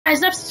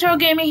Guys, Episode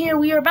Gaming here.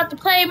 We are about to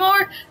play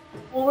more.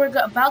 Well, we're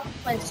about to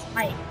play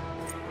Smite.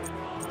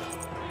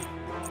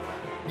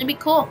 It'd be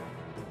cool.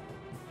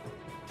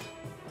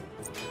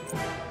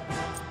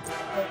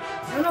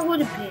 I don't know who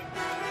to be.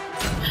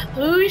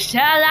 Who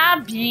shall I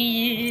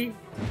be?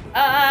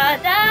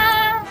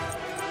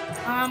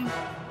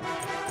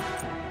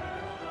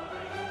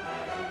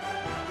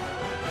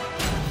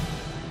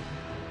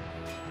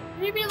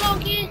 Maybe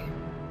Loki.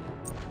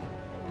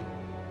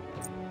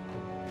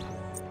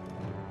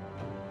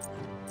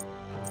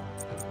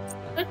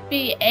 Could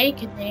be A,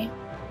 could they?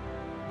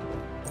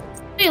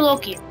 Hey,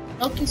 Loki.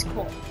 Loki's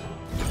cool.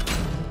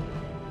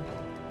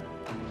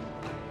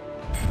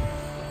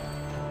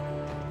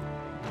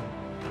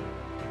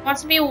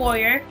 Wants to be a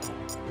warrior.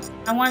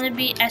 I want to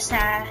be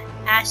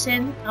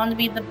Assassin. I want to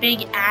be the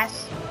big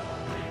ass.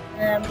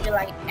 And then be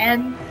like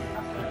N.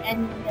 I'll say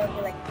N. And then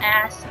be like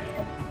ass.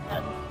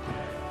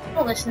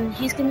 Oh, listen.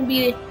 He's gonna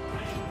be a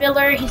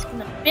filler. He's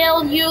gonna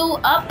fill you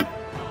up.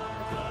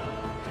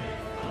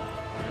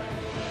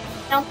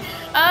 No.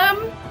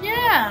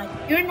 Yeah.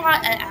 You're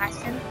not an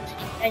assassin.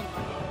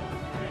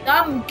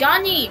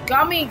 Gummy.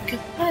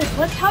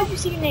 What's how do you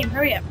say your name?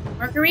 Hurry up.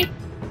 Mercury.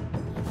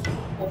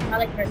 Oh, I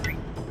like Mercury.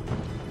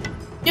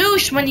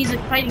 Douche when he's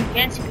like fighting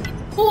against you, but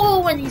he's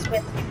cool when he's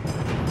with you.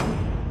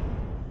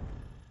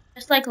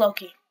 Just like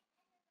Loki.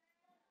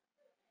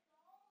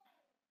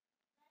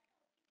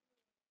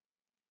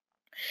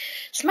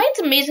 Smite's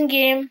an amazing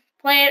game.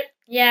 Play it.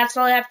 Yeah, that's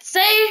all I have to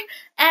say.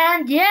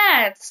 And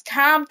yeah, it's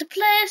time to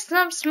play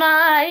some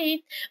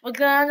Smite. We're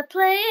gonna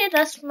play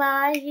the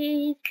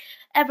Smite.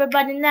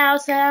 Everybody now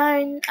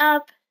sign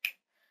up.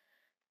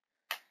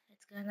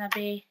 It's gonna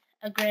be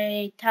a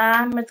great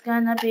time, it's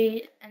gonna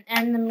be an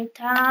enemy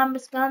time,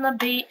 it's gonna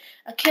be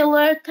a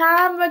killer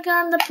time, we're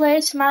gonna play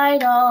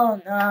Smite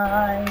all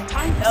night.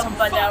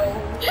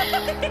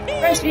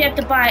 First we have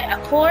to buy a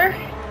core.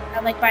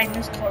 I like buying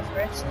this core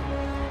first.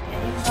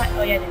 Yeah, you can buy,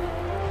 oh yeah, I did.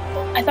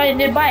 Oh, I thought you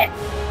didn't buy it.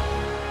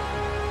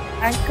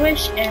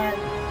 Vanquish and...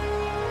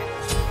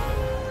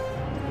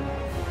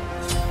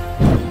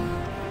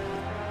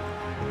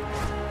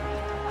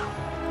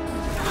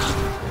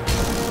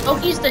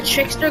 Loki's the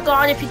trickster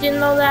god, if you didn't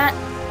know that.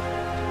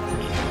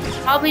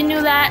 Probably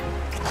knew that.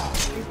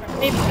 He's my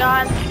favorite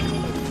god.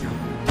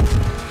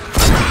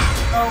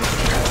 Oh.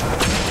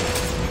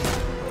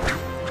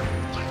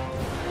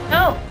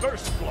 No!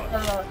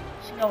 Oh,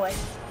 go away.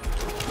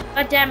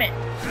 God damn it.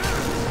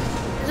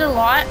 There's a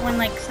lot when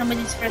like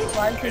somebody's first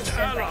blood, because it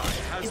says like,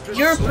 if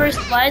your first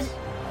blood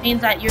means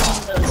that you're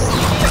gonna lose.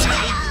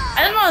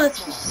 I don't know,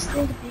 that's just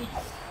going to be...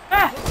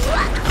 Ah!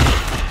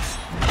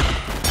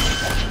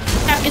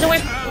 Get away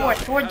from Thor.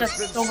 Thor does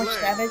so much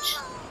damage.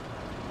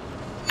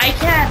 I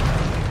can't.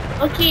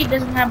 Loki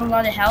doesn't have a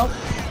lot of health.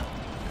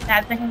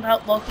 Bad thing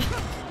about Loki.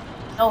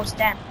 Oh,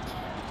 damn.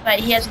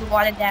 But he has a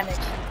lot of damage.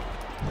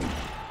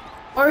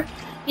 Or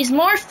he's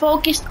more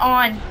focused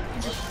on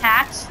his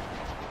attacks.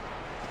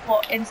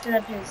 Well, instead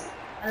of his.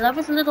 I love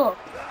his little.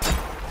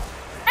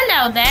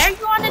 Hello there.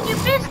 You want to do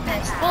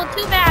business? Well,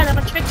 too bad. I'm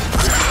a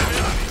trickster.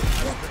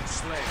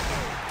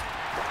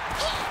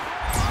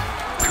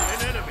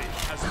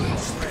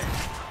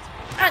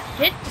 God,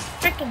 hit this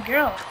freaking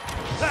girl.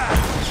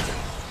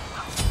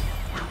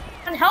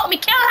 Come help me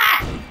kill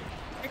her!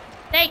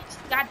 Thanks,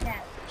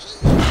 goddamn.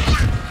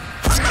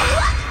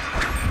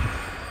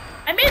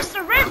 I missed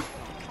the rim!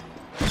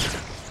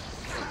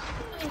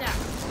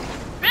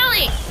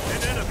 Really?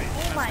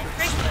 Oh my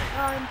freaking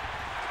god.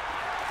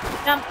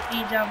 Jump,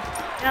 jump.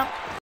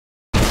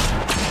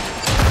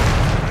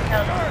 No,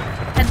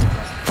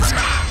 tentacles.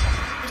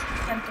 Just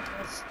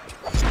tentacles.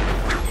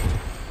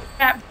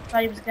 Crap,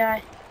 thought he was a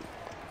guy.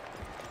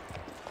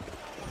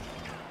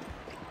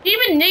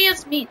 Even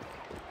notice me.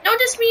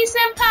 Notice me,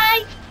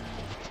 senpai!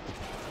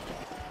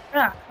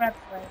 Ah, crap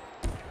play.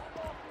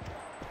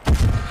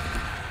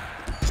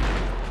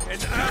 An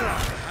ally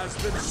has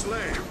been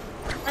slain.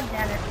 God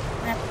damn it.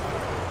 Crap play.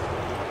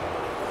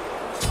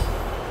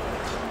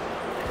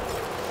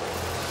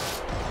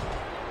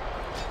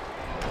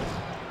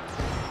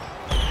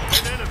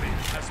 An enemy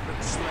has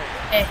been slain.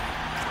 Okay,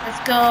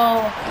 let's go.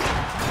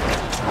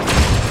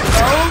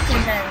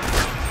 And then.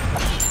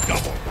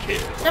 Double kill.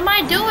 What am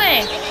I doing? I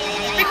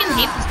freaking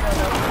hate this girl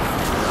though.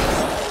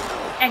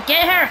 Yeah,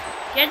 get her!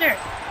 Get her!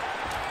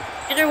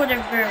 Get her with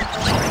her bird.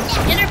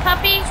 Get her,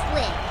 puppy!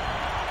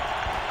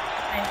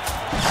 Okay.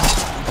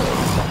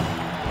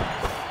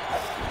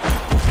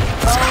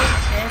 Oh,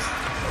 this.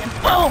 And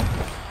boom!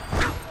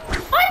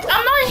 What?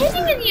 I'm not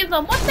hitting any of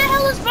them! What the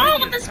hell is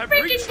wrong with this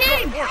freaking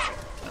game?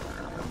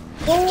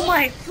 Oh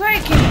my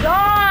freaking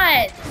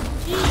god!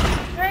 Jesus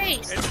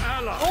Christ!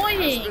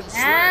 Annoying,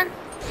 man!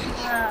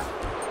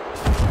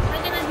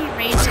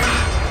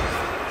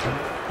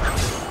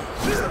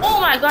 Oh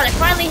my god, I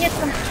finally hit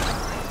them.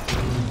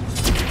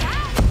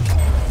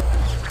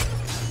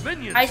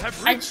 I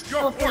just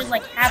teleported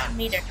like half a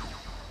meter.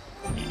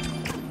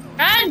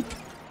 Run!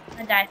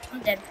 I died.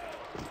 I'm dead.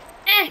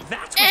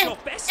 That was your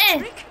best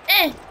trick?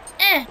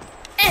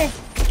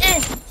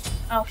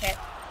 Okay.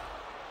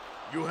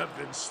 You have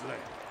been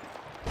slain.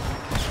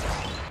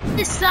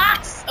 This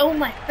sucks! Oh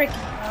my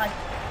freaking god.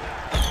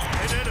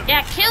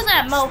 Yeah, kill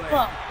that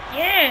mofo.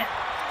 Yeah.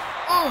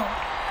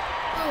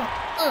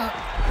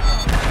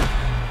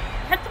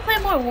 I have to play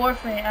more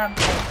Warframe.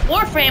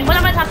 Warframe? What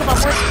am I talking about?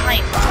 More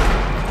Smite.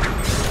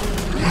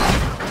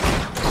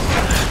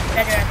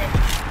 Better at it.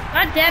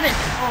 God damn it.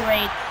 Oh,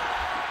 raid.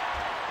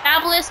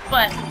 Fabulous,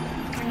 but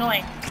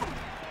annoying.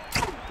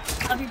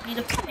 Love your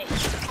beautiful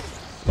face.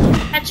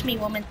 Touch me,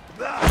 woman.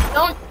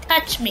 Don't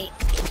touch me.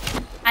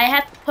 I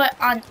have to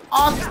put on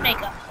all this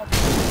makeup.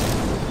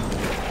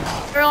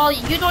 Girl,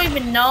 you don't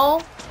even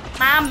know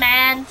my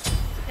man is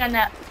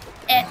gonna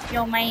eat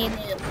your man.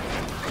 You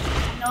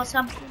know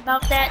something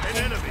about that? An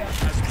enemy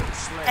has been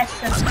slain. That's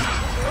something.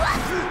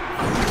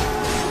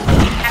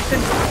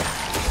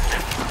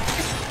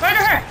 Just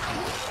murder her!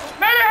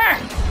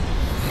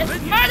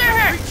 Just murder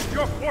her! Reach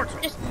your portal.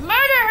 Just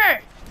murder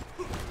her!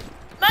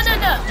 Murder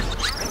her!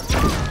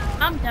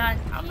 I'm done.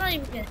 I'm not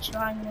even gonna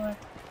try anymore.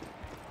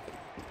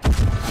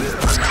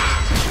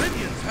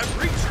 Minions have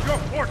reached your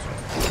portal.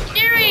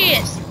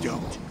 Serious!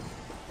 Don't.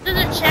 There's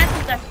a chance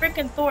that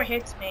frickin' Thor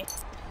hits me.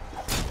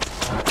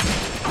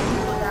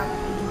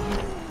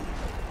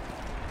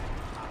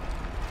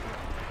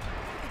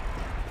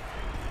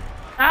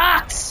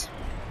 Sucks!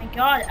 My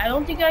god, I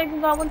don't think I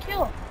even got one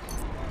kill.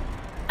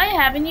 I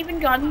haven't even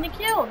gotten the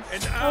kills.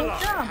 An So ally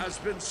dumb. has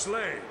been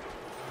slain.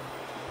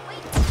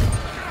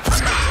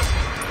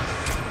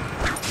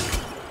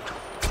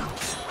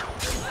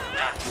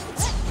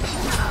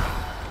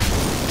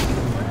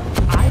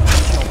 I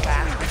will go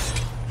back.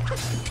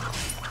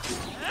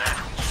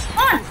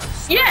 On!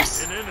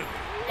 Yes! An enemy.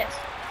 Yes.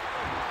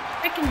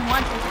 Freaking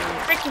wanted.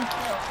 Freaking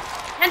kill.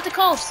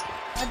 Tentacles!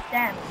 God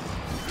damn.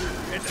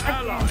 An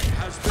ally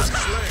has been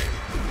slain.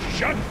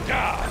 Shut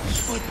down.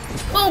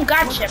 Boom,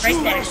 gotcha,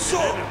 right there.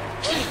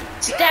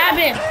 Stab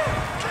him!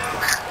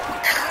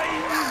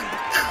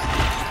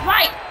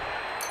 Right!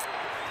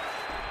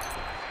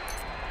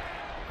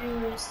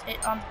 Use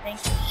it on the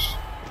vanquish.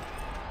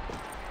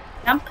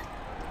 Jump.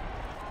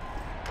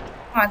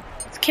 Come on,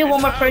 let's kill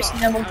one more person,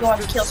 then we'll go on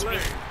the kill spree.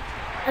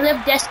 I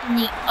love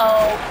Destiny.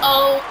 Oh,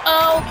 oh,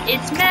 oh,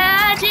 it's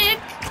magic.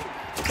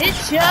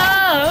 It's show.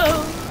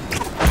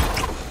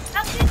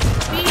 How can it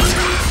be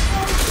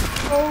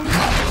so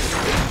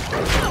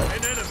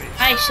An enemy.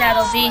 Night,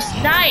 Shadow Beast.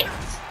 Night.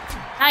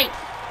 Night.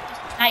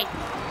 Just night.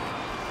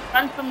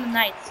 Run from the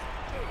knights.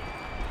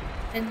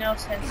 Did no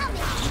sense.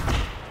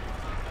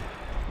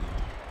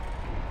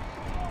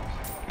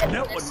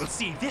 No one will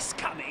see this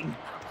coming.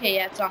 Okay,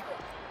 yeah, it's on.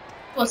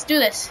 Let's do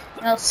this.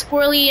 Now,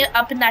 squirrely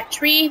up in that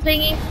tree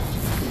thingy.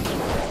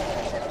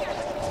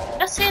 I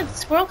gotta say, the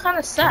squirrel kind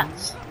of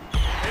sucks.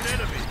 An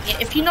enemy. Yeah,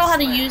 if you know how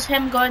to use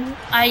him, gun,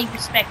 I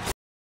respect you.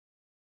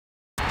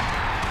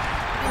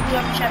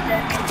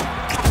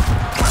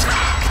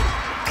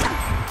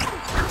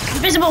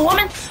 Invisible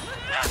woman.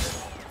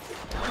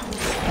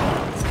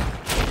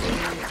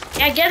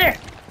 Yeah, get her.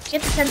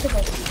 Get the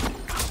tentacles.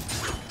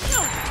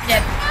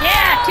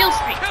 Yeah, kill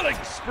spree. Killing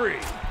spree.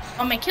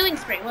 Oh, my killing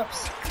spree.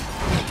 Whoops.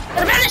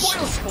 Gotta vanish.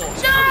 Spoil sport.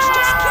 No! I was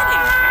just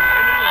kidding.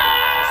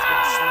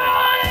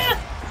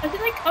 How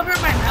did I cover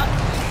my mouth?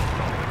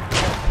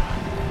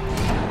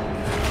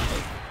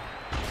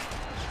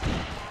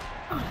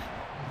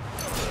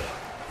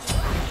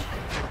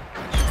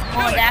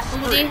 Oh, that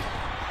booty.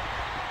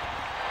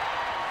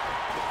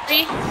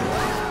 See?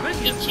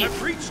 Minions Itchy.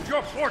 have reached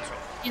your portal.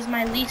 He's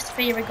my least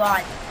favorite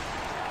god.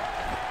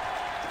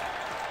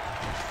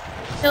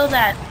 Kill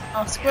that.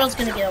 Oh, squirrel's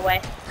gonna get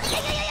away.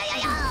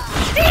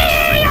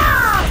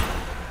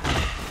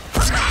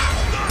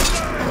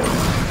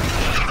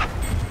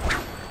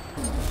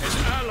 An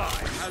ally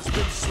has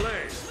been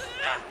slain.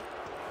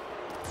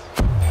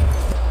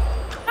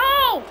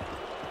 No!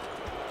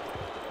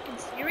 Fucking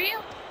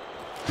cereal?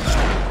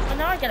 Oh,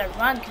 now I gotta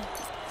run.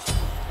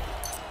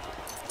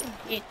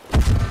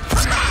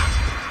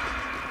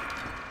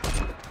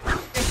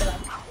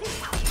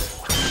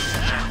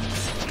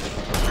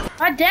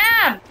 God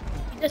damn!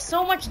 He does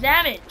so much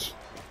damage.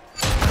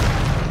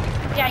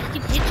 Yeah, he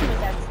can hit you with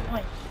that. It's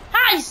annoying.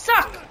 Hi, you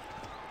suck!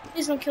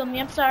 Please don't kill me.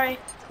 I'm sorry.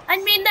 I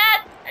mean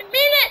that. I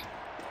mean it.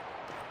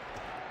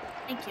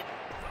 Thank you.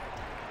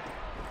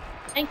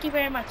 Thank you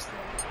very much, sir.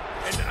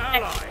 An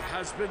ally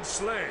has been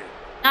slain.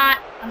 Not.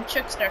 I'm a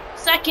trickster.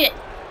 Suck it.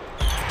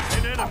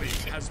 An enemy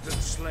has been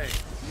slain.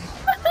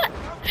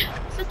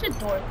 Such a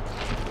dork.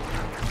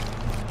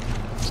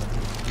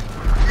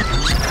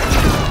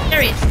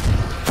 There he is.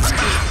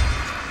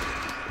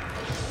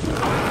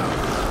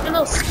 You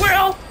little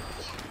squirrel.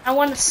 I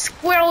want to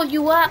squirrel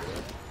you up. An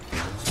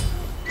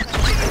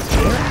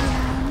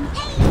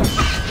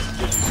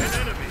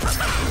enemy has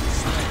been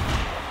slain.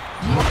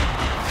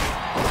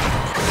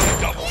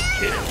 Double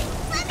kill.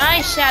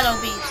 Nice, Shadow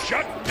Beast.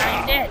 Shut I'm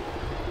down. dead.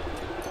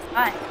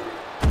 Bye.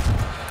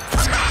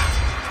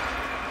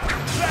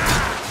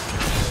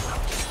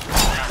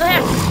 Go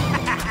ahead.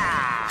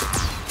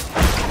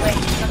 Wait.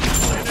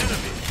 An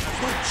enemy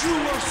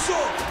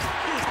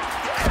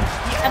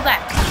I'm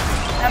back.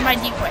 Have my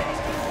decoy.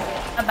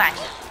 I'm back.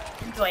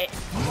 Enjoy it.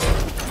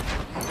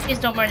 Please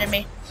don't murder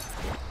me.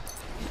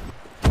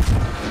 An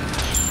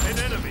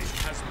enemy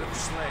has been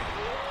slain.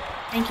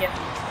 Thank you.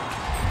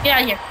 Get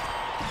out of here.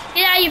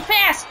 Get out of here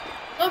fast!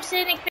 Don't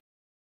say anything.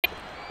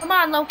 Come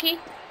on, Loki.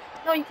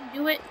 No, you can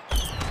do it.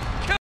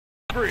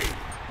 Free.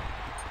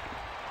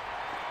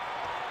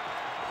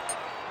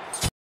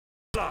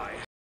 Ally.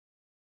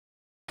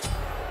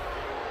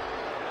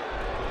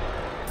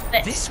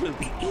 This will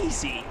be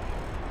easy.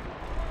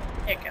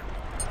 There you go.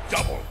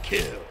 Double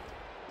kill.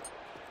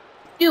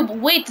 Dude, but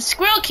wait, the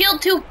squirrel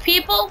killed 2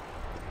 people?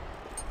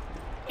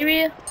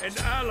 Area? An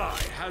ally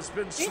has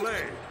been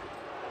slain.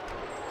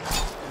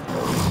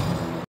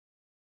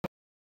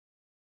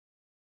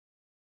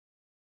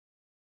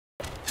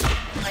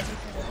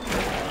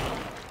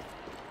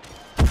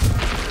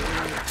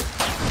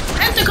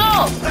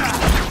 Tentacle!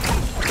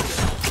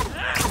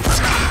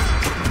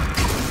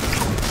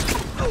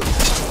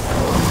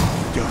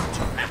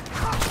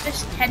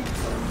 There's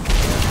tentacles.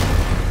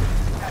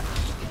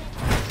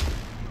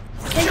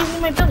 Can't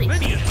even my belly.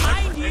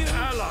 Behind you. An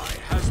ally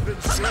has been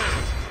slain.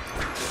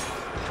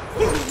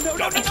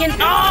 No, I can't.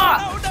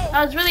 Oh!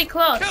 I was really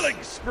close.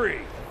 Killing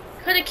spree.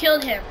 Could have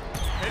killed him.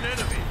 An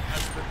enemy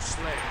has been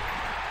slain.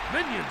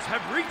 Minions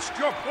have reached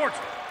your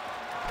portal.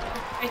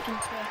 Freaking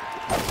kill.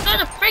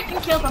 Gotta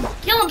freaking kill him.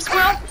 Kill him,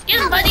 squirrel. Get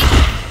him, buddy.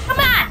 Come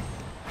on.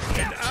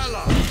 An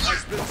ally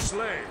has been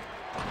slain.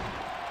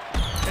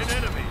 An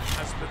enemy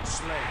has been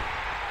slain.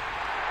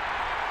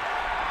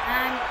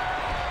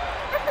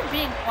 I'm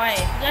being quiet.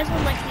 You guys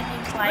don't like me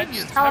being quiet.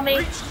 Minions Just tell have me.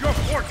 reached your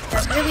portal. I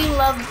really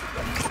love.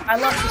 I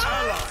love this.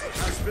 Ally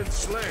has been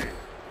slain.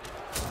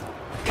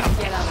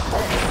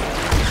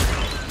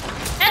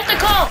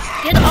 Tentacle!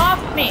 Get off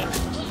me!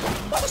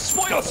 What a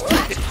spoil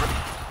sport.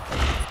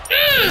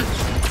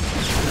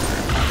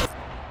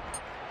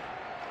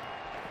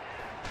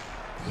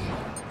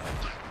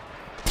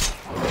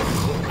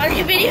 Are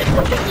you video?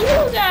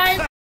 You guys!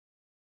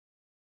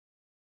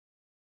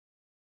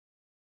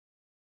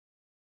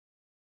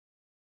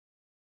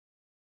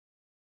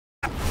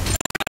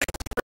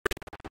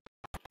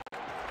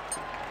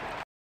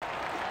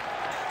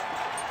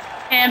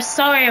 Hey, I'm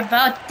sorry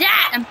about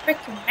that! I'm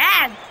freaking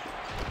mad!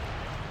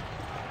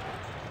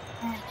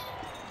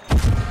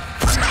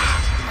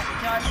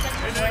 God, it's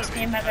like the worst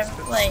game I've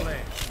ever played.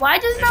 Why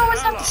does it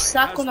always have to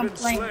suck when I'm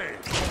playing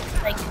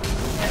like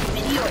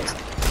videos?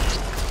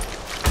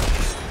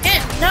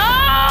 No!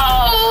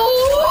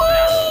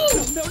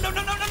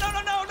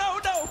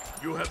 No.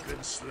 You have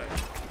been slain.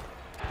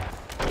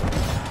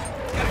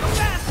 Gotta go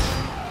fast.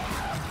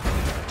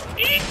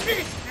 Eat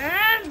this,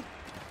 man!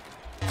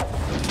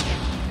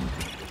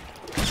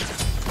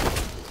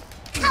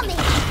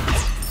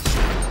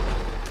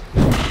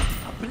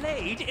 A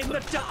blade in the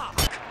dark.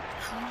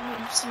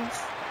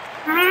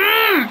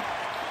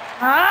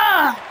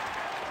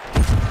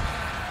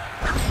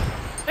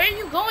 Where are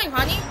you going,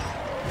 honey?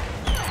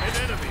 An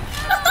enemy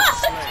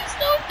has been slain.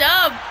 So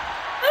dumb.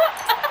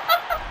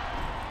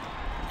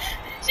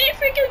 She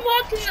freaking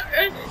walked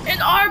in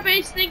our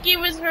base thinking it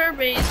was her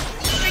base.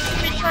 Freaking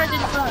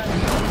retarded bug.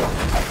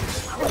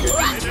 An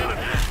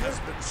enemy has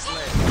been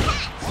slain.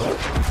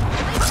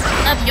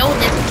 Love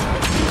Yoda.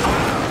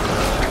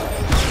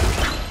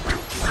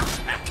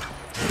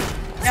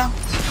 Yeah.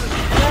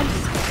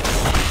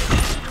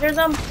 There's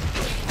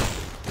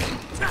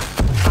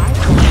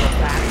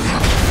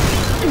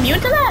immune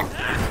to that?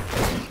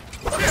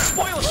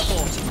 Spoil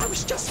sport. I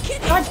was just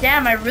kidding. God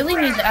damn, I really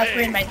need to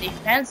upgrade my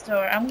defense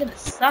or I'm gonna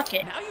suck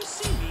it. Now you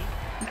see me.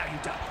 Now you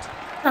don't.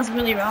 That's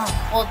really wrong.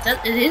 Well,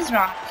 it is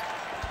wrong.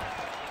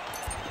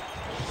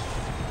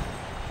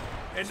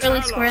 An Squirrely,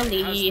 ally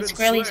squirrely, has been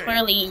squirrely, slain.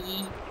 squirrely.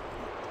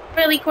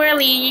 Squirrely,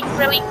 squirrely,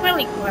 squirrely,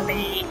 squirrely,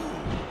 squirrely.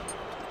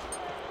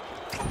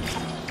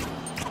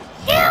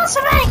 Kill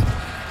somebody!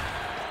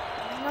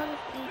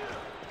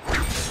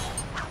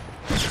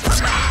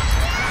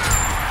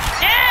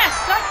 Yeah,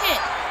 suck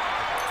it!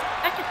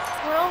 Suck it,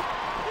 squirrel.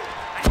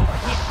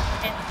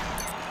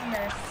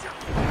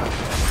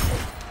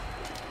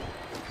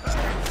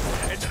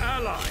 An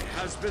ally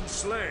has been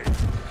slain.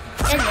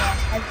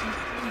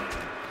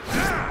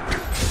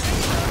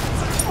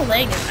 Oh,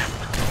 leg.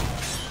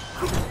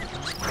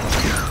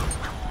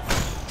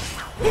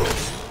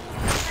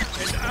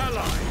 An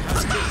ally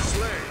has been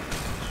slain.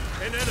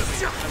 An enemy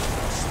has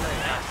been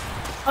slain.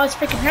 Oh, it's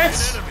freaking An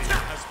hurts. enemy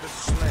has been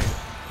slain.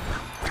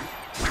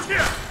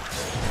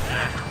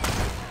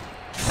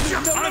 No.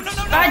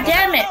 God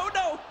damn it.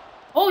 No.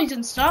 Oh, he's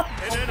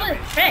unstoppable. An What the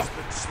enemy frick? has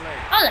been slain.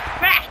 Oh, the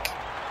frick!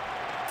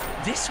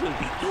 This will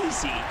be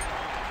easy.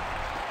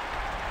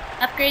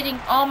 Upgrading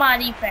all my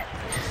defense.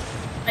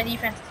 My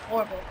defense is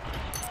horrible.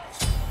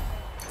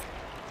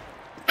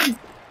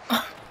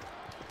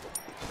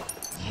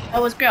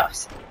 That was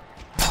gross.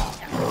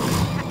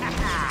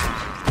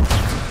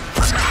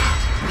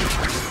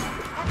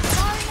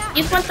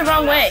 He went the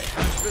wrong way.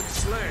 Has been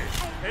slain.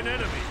 An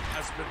enemy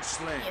has been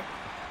slain.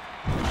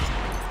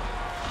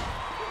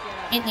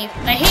 I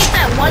hate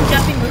that one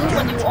jumping move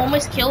when you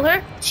almost kill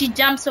her. She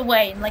jumps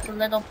away like a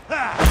little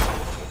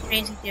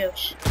crazy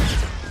douche.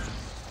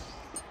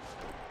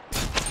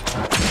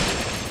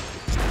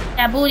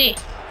 That booty.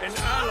 An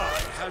ally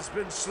has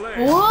been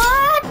slain.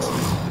 What?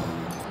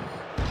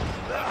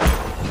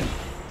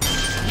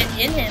 Get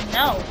in him.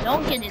 No,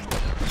 don't get in him.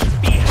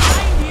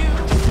 Behind you!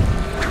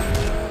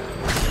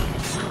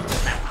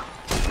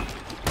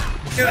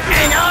 You're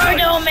in our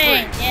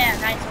domain. Yeah,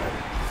 nice one.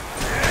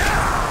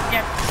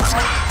 Here.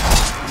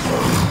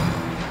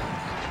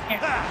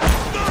 Here.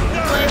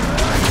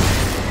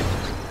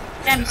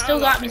 Damn, he still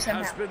got me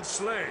somehow. Has been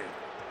slain.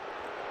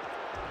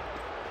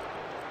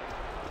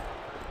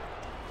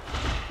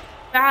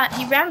 God,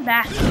 he ran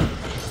back.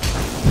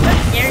 How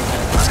dare he?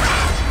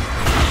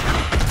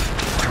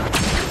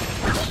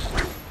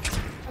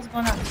 What's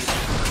going on?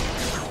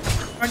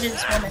 Where did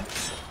this woman?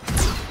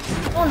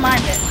 Don't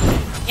mind it.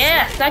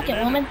 Yeah, second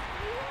woman.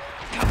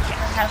 I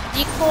have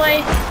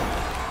decoy.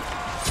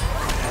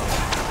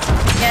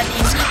 Yeah, the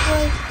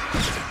decoy.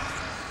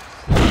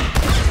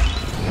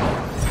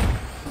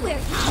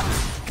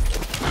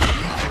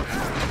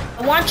 I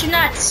want you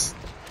nuts.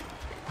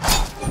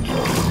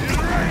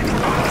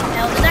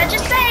 Hell did I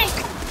just say?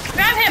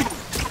 Grab him!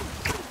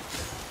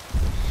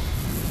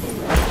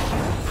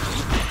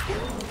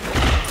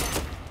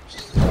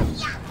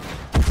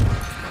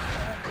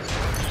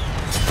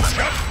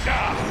 Shut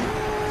down.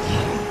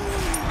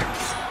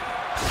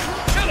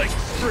 Killing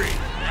spree.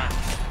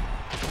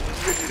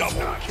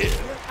 Double kill.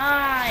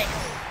 Hi.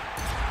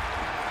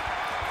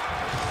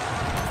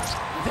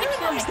 There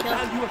lies the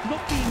value of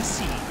not being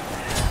seen.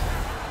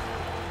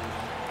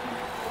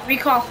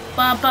 Recall.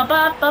 Ba ba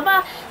ba ba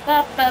ba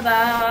ba ba ba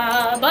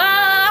ba.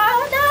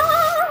 No.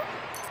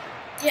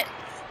 Yeah.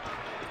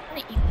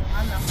 What are you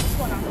on though? What's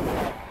going on?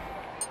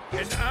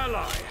 An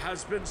ally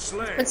has been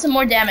slain. Put some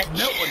more damage.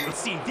 No one will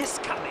see this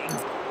coming.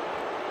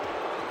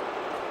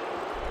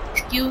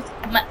 Excuse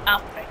my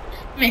outfit.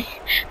 Me.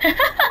 An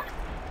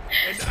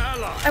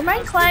ally Am I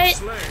has quiet?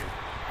 been slain.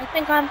 I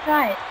think I'm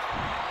quiet.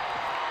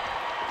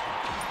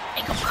 I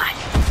think I'm quiet.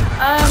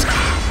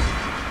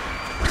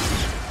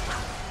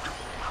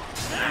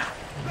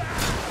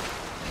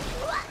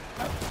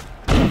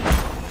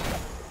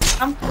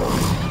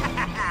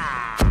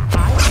 I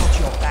got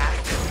your back.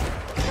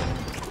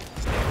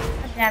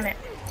 God damn it.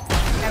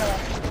 Get away.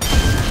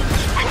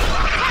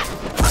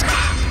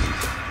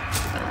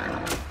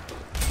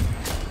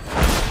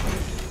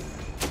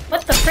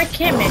 What the frick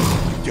hit me?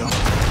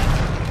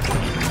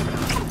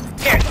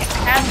 Here,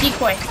 have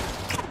decoy.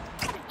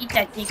 Eat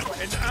that decoy.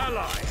 An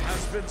ally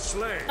has been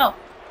slain. Oh,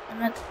 I'm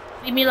not.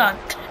 Leave me alone.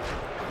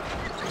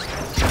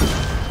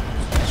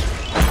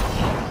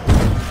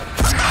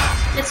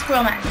 It's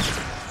squirrel man.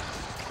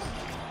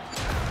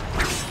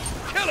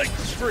 Killing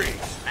spree.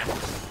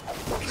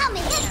 Come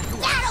and hit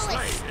battle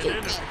Slain is an stupid.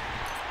 enemy.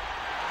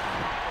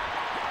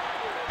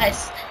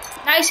 Nice.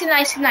 Nice and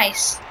nice and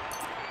nice.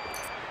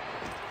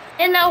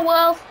 In the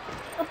world.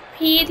 So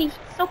pretty.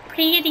 So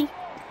pretty.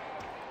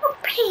 So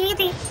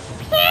pretty.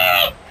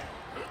 Pretty.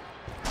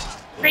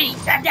 Pretty.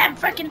 That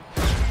fucking.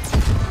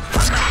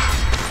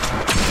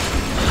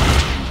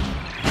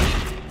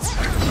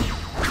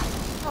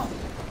 Oh,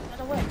 got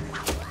away.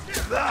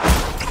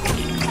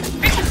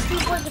 Freaking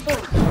Steve was the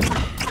boat.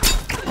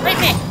 Wait a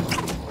minute.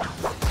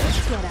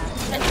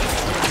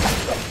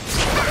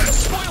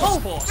 Oh,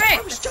 frick.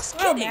 I was just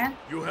Oh, kidding. man.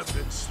 You have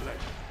been slain.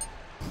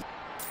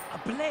 A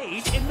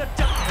blade in the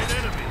dark. An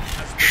enemy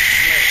has been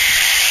slain.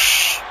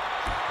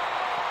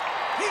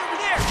 Hey, over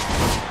there!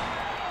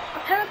 A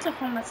penalty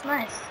home, that's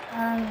nice.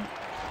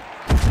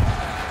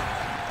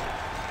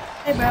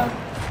 Hey, bro.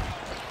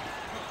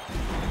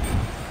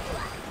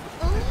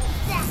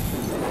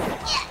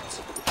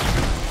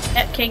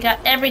 Okay, got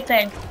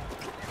everything.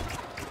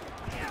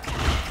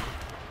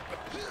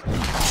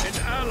 An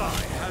ally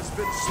has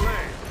been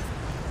slain.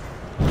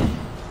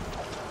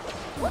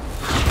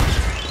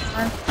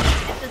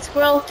 Get the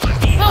squirrel.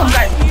 Boom,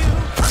 got it.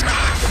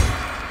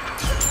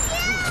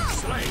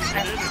 Slain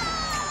an enemy.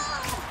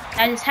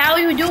 That is how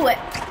you do it.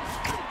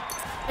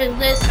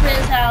 This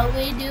is how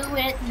we do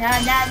it. Na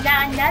na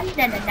na na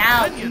na na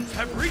na. Minions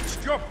have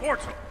reached your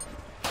portal.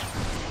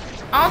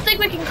 I don't think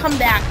we can come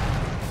back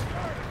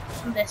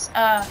from this.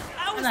 I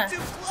was too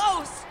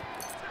close.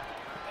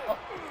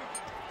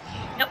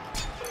 Nope.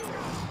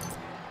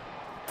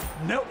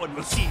 No one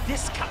will see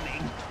this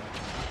coming.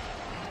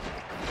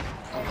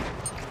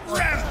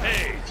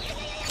 Rampage.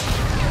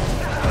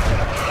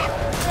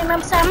 Hey,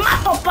 I'm saying, my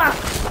papa.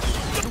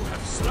 You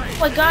have slain.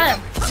 Oh, I got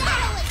him.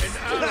 An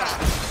ally.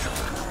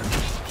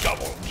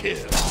 Double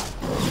kill.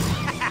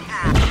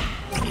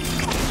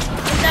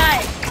 He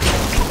died.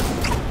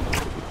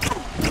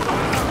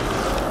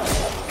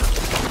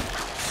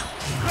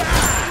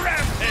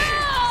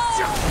 Rampage.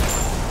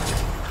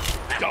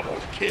 Double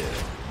kill.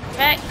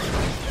 Back.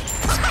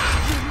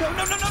 No,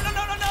 no, no, no, no,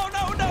 no, no,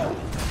 no, no!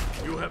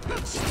 You have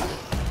been slain.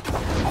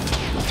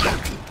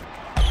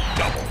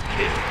 Double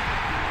kill.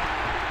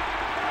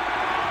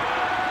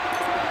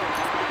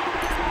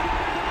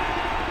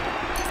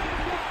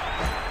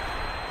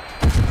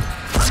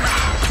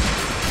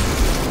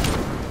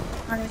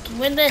 Come on, we can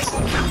win this.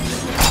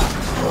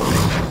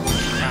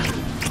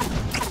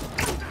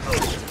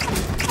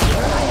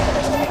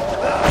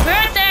 Girl!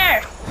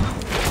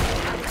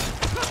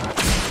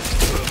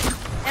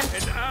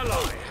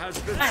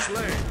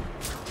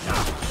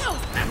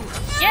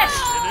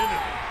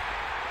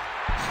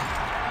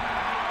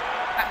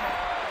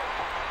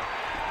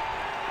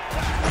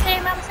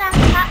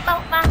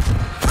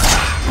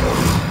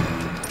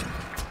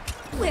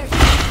 Where?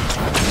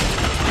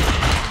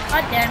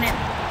 God damn it.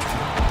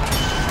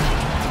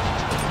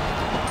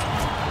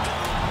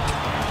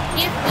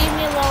 Leave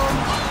me alone.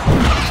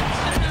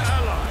 An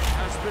ally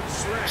has been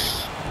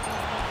slain.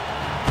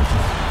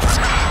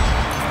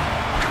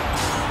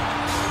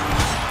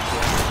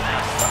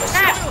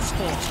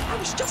 Ah, I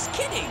was just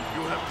kidding.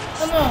 You have been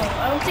oh no,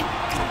 I don't think.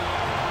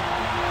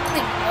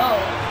 Oh.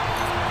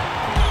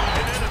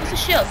 An enemy It's a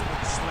shield. has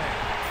been slain.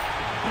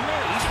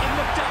 Blade in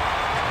the dark.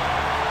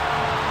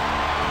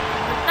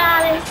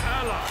 Got An it.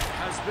 ally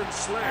has been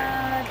slain.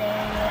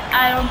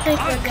 I don't think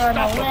we're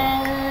gonna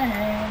win.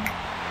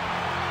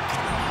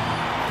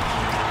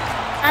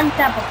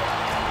 Untappable.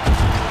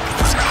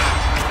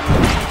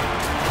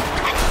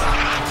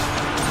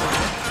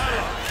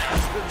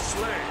 Has been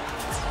slain.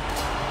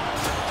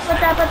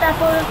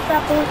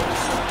 Untappable.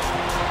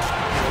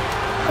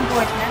 Good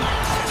boys, man.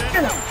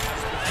 Kill him.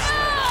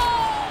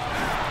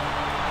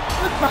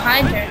 Look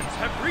behind her. Minions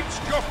have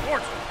reached your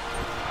portal.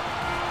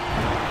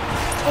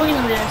 We're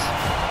gonna lose.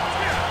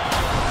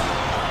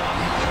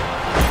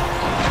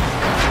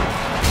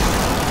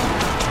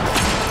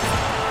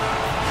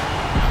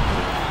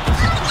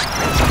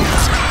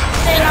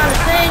 Staying on the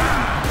thing.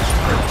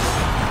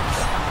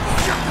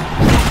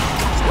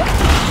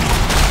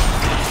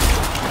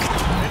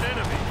 An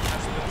enemy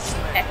has been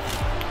slain. Okay.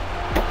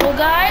 Well,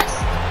 guys,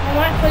 I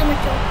want to pretty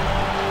much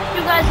see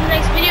you guys in the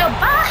next video.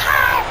 Bye!